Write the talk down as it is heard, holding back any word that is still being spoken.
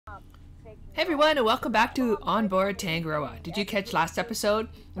Hey everyone, and welcome back to Onboard Tangaroa. Did you catch last episode?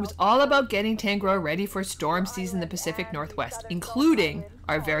 It was all about getting Tangaroa ready for storm season in the Pacific Northwest, including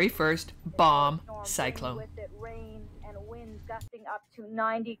our very first bomb cyclone. Rain and winds gusting up to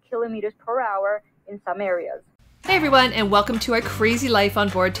 90 kilometers per hour in some areas. Hey everyone, and welcome to our crazy life on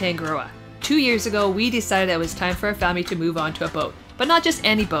board Tangaroa. 2 years ago, we decided it was time for our family to move on to a boat, but not just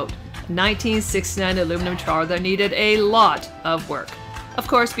any boat. A 1969 aluminum trawler that needed a lot of work. Of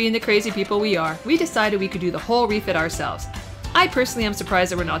course, being the crazy people we are, we decided we could do the whole refit ourselves. I personally am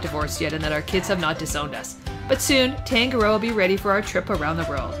surprised that we're not divorced yet and that our kids have not disowned us. But soon, Tangaroa will be ready for our trip around the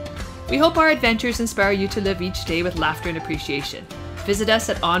world. We hope our adventures inspire you to live each day with laughter and appreciation. Visit us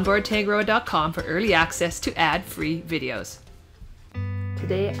at onboardtangaroa.com for early access to ad-free videos.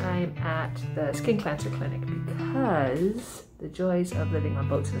 Today I'm at the skin cancer clinic because the joys of living on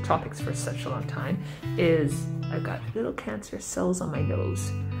boats in the tropics for such a long time is I've got little cancer cells on my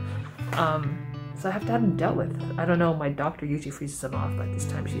nose. So I have to have them dealt with. I don't know, my doctor usually freezes them off, but this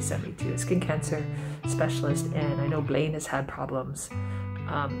time she sent me to a skin cancer specialist, and I know Blaine has had problems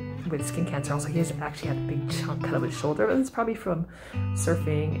with skin cancer. Also, he has actually had a big chunk cut of his shoulder. It's probably from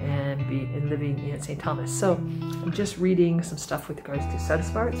surfing and living in St. Thomas. So I'm just reading some stuff with regards to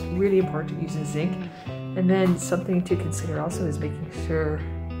sunspar. It's really important using zinc. And then something to consider also is making sure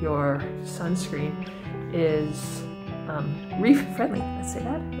your sunscreen is reef friendly. Let's say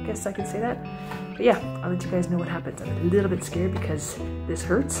that. I guess I can say that. But yeah, I'll let you guys know what happens. I'm a little bit scared because this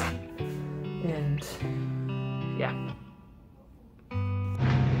hurts. And yeah.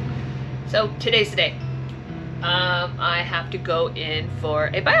 So today's the day. I have to go in for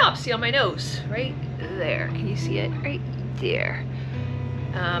a biopsy on my nose. Right there. Can you see it? Right there.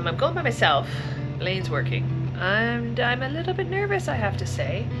 I'm going by myself. Blaine's working. And I'm a little bit nervous, I have to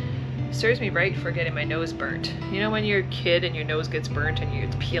say. Serves me right for getting my nose burnt. You know when you're a kid and your nose gets burnt and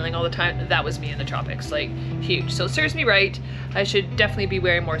it's peeling all the time? That was me in the tropics, like huge. So it serves me right. I should definitely be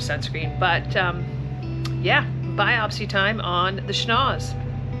wearing more sunscreen. But yeah, biopsy time on the schnoz.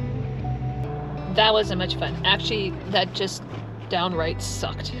 That wasn't much fun. Actually, that just downright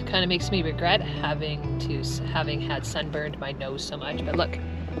sucked. Kind of makes me regret having had sunburned my nose so much. But look,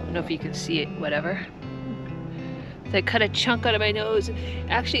 I don't know if you can see it, whatever. They cut a chunk out of my nose.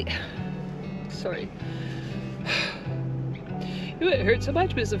 Actually, sorry. It hurt so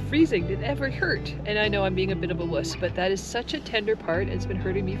much because of freezing. It never hurt. And I know I'm being a bit of a wuss, but that is such a tender part. It's been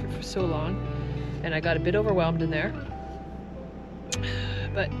hurting me for so long. And I got a bit overwhelmed in there.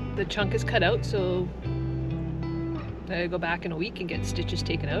 But the chunk is cut out, so I go back in a week and get stitches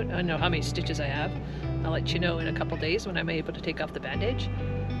taken out. I don't know how many stitches I have. I'll let you know in a couple days when I'm able to take off the bandage.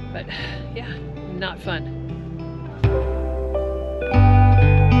 But yeah, not fun.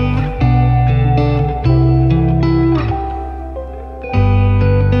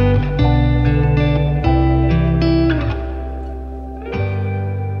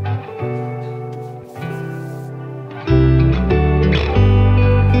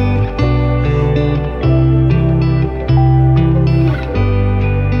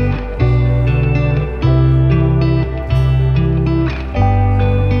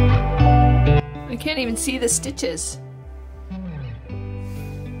 Even see the stitches.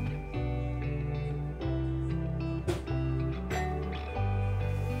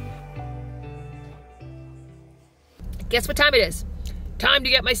 Guess what time it is? Time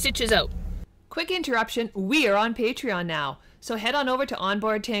to get my stitches out. Quick interruption, we are on Patreon now. So head on over to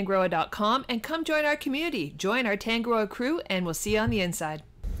onboardtangaroa.com and come join our community. Join our Tangaroa crew and we'll see you on the inside.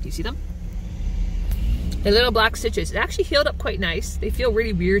 Do you see them? The little black stitches. It actually healed up quite nice. They feel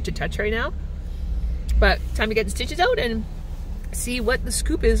really weird to touch right now. But time to get the stitches out and see what the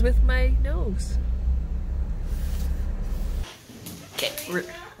scoop is with my nose. Okay,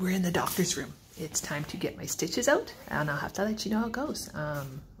 we're in the doctor's room. It's time to get my stitches out and I'll have to let you know how it goes.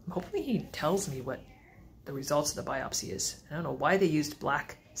 Hopefully he tells me what the results of the biopsy is. I don't know why they used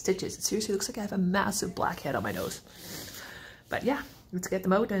black stitches. It seriously looks like I have a massive black head on my nose. But yeah, let's get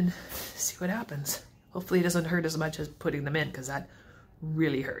them out and see what happens. Hopefully it doesn't hurt as much as putting them in because that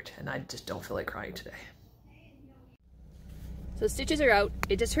really hurt and I just don't feel like crying today. So stitches are out.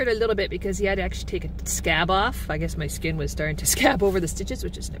 It just hurt a little bit because he had to actually take a scab off. I guess my skin was starting to scab over the stitches,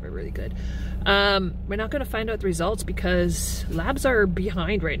 which is never really good. We're not going to find out the results because labs are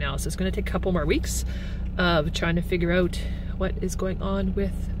behind right now. So it's going to take a couple more weeks of trying to figure out what is going on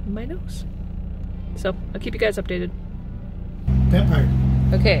with my nose. So I'll keep you guys updated. That part.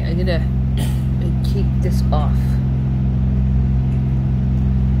 Okay, I'm gonna keep this off.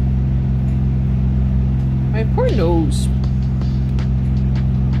 My poor nose.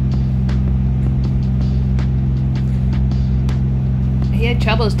 He had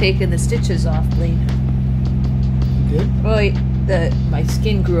troubles taking the stitches off, Blaine. You did? Well, my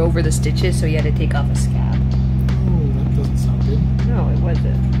skin grew over the stitches, so he had to take off a scab. Oh, that doesn't sound good. No, it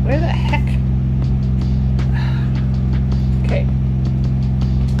wasn't. Where the heck? Okay.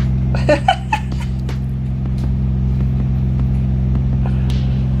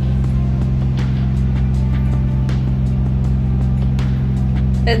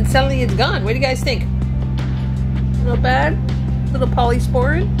 And suddenly it's gone. What do you guys think? A little bad? A little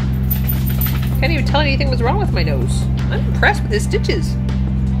polysporin? Can't even tell anything was wrong with my nose. I'm impressed with his stitches.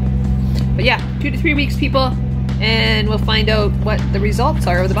 But yeah, 2 to 3 weeks, people, and we'll find out what the results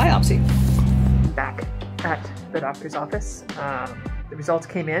are of the biopsy. Back at the doctor's office. The results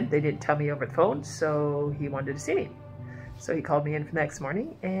came in. They didn't tell me over the phone, so he wanted to see me. So he called me in for the next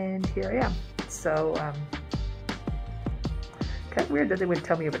morning, and here I am. So, kind of weird that they wouldn't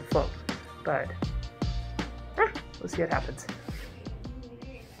tell me over the phone, but we'll see what happens.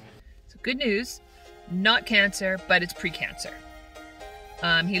 So good news, not cancer, but it's pre-cancer.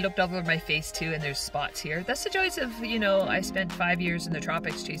 He looked over my face too, and there's spots here. That's the joys of, you know, I spent 5 years in the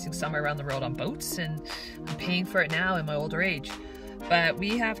tropics chasing summer around the world on boats, and I'm paying for it now in my older age. But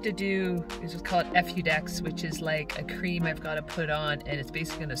we have to do, it's what's called Efudex, which is like a cream I've got to put on, and it's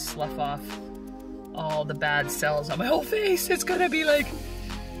basically going to slough off all the bad cells on my whole face. It's gonna be like,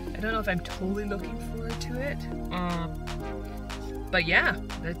 I don't know if I'm totally looking forward to it. But yeah,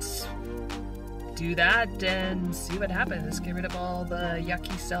 let's do that and see what happens. Let's get rid of all the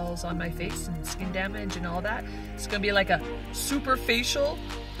yucky cells on my face and skin damage and all that. It's gonna be like a super facial,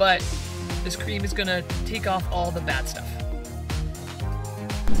 but this cream is gonna take off all the bad stuff.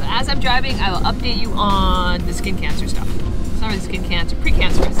 So as I'm driving, I will update you on the skin cancer stuff. It's not really skin cancer,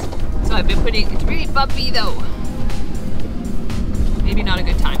 pre-cancerous. So I've been putting, it's really bumpy though. Maybe not a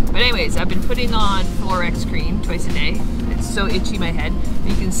good time. But anyways, I've been putting on fluorouracil cream twice a day. It's so itchy, my head.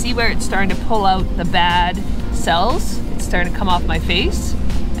 You can see where it's starting to pull out the bad cells. It's starting to come off my face.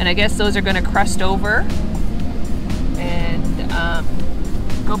 And I guess those are gonna crust over and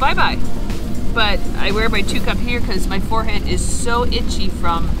go bye-bye. But I wear my 2-cup here because my forehead is so itchy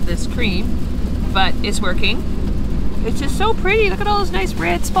from this cream, but it's working. It's just so pretty. Look at all those nice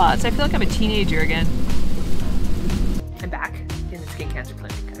red spots. I feel like I'm a teenager again. I'm back in the skin cancer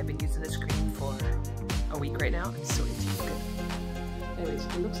clinic. I've been using this cream for a week right now. It's so itchy. Anyways,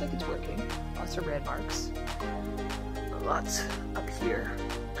 it looks like it's working. Lots of red marks. Lots up here.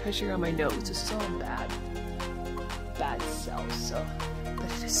 Pressure on my nose. This is all bad cells. So, but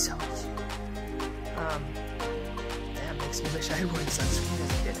it is so itchy. Damn, makes me wish I had worn sunscreen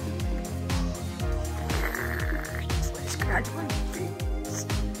as I did.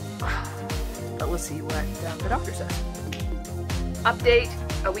 But we'll see what the doctor says. Update,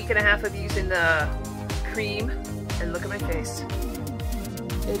 a week and a half of using the cream, and look at my face.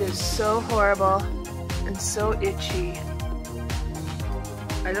 It is so horrible and so itchy.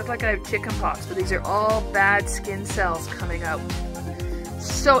 I look like I have chicken pox, but these are all bad skin cells coming out.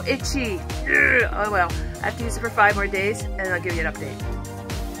 So itchy. Ugh. Oh well, I have to use it for 5 more days, and I'll give you an update.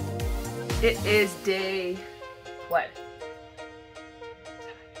 It is day, what?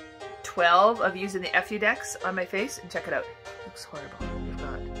 12 of using the Efudex on my face, and check it out. It looks horrible. We've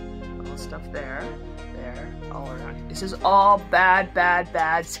got all stuff there, all around. This is all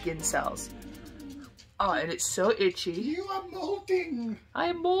bad skin cells. Oh, and it's so itchy. You are molting. I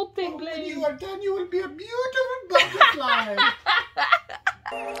am molting, When Blaine. you are done, you will be a beautiful butterfly.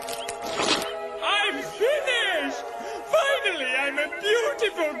 I'm finished! Finally, I'm a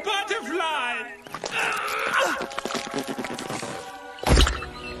beautiful butterfly!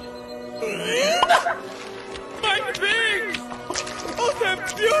 My wings! Oh, they're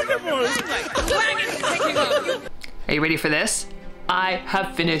beautiful! Are you ready for this? I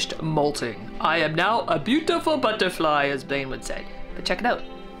have finished molting. I am now a beautiful butterfly, as Blaine would say. But check it out.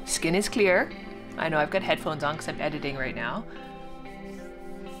 Skin is clear. I know I've got headphones on because I'm editing right now.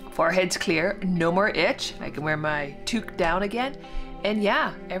 Forehead's clear, no more itch. I can wear my toque down again. And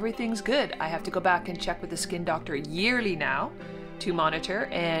yeah, everything's good. I have to go back and check with the skin doctor yearly now to monitor.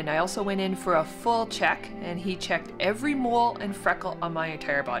 And I also went in for a full check, and he checked every mole and freckle on my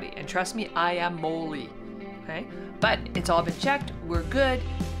entire body. And trust me, I am moly. Okay? But it's all been checked, we're good.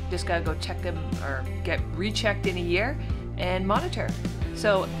 Just gotta go check them or get rechecked in a year and monitor.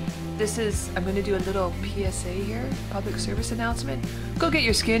 So this is, I'm gonna do a little PSA here, public service announcement. Go get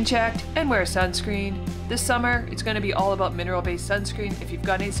your skin checked and wear sunscreen. This summer, it's gonna be all about mineral-based sunscreen. If you've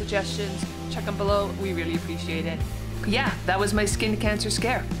got any suggestions, check them below. We really appreciate it. Yeah, that was my skin cancer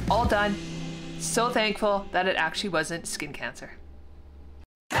scare. All done. So thankful that it actually wasn't skin cancer.